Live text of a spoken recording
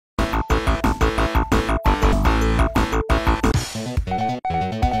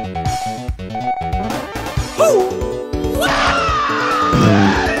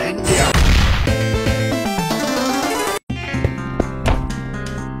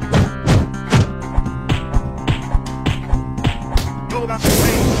go that way.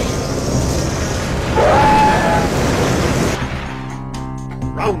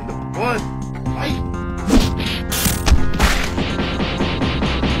 Round one, fight!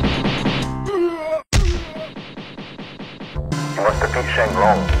 You must defeat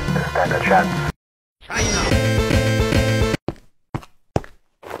Shenglong to stand a chance. China!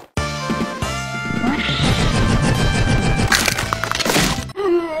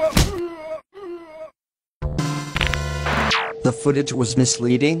 The footage was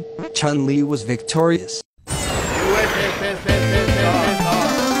misleading. Chun-Li was victorious.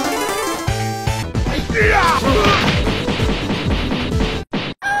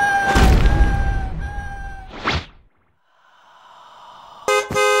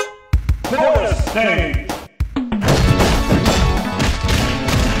 Stage.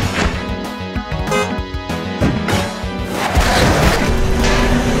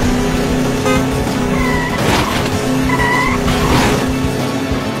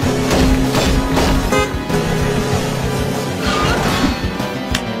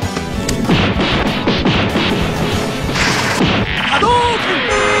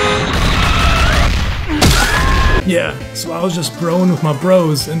 Yeah, so I was just broing with my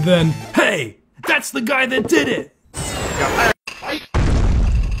bros, and then, hey, that's the guy that did it!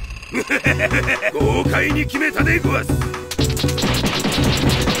 豪快に決めたでごわす。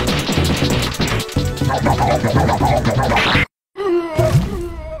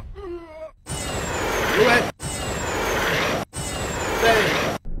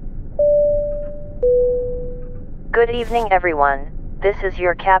Good evening, everyone. This is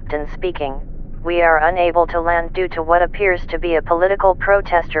your captain speaking. We are unable to land due to what appears to be a political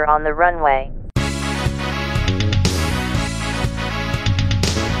protester on the runway.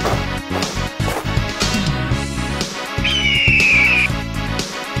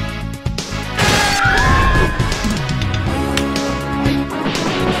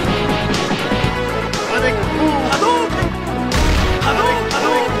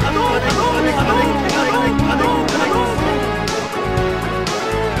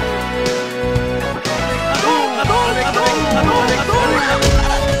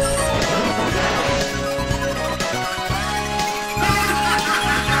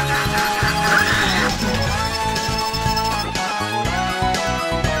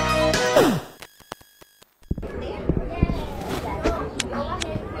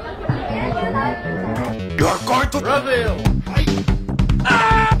 You're going to reveal!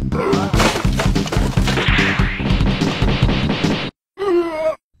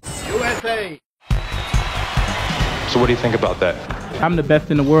 USA! So what do you think about that? I'm the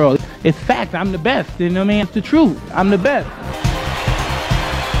best in the world. It's fact, I'm the best, you know what I mean? It's the truth. I'm the best.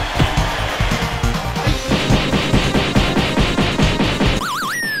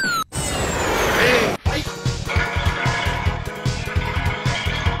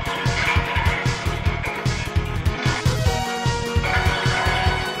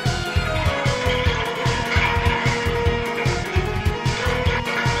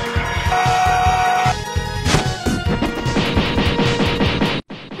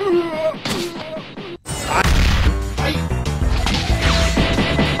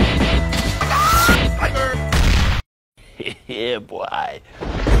 Yeah, boy. For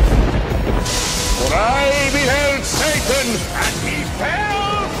I beheld Satan, and he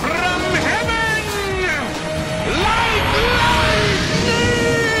fell from heaven like lightning!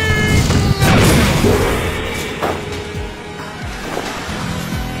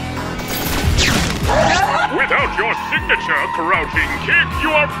 Without your signature crouching kick,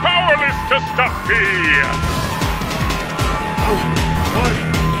 you are powerless to stop me!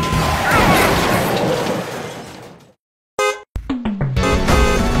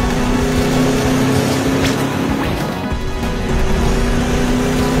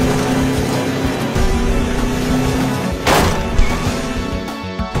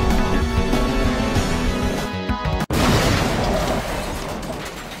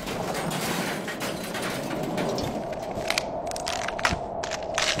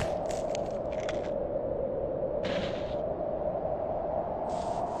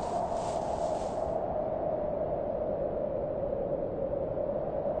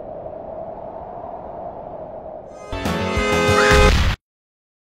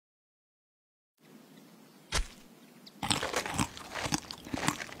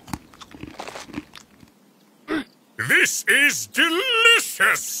 This is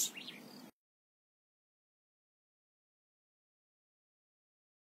delicious!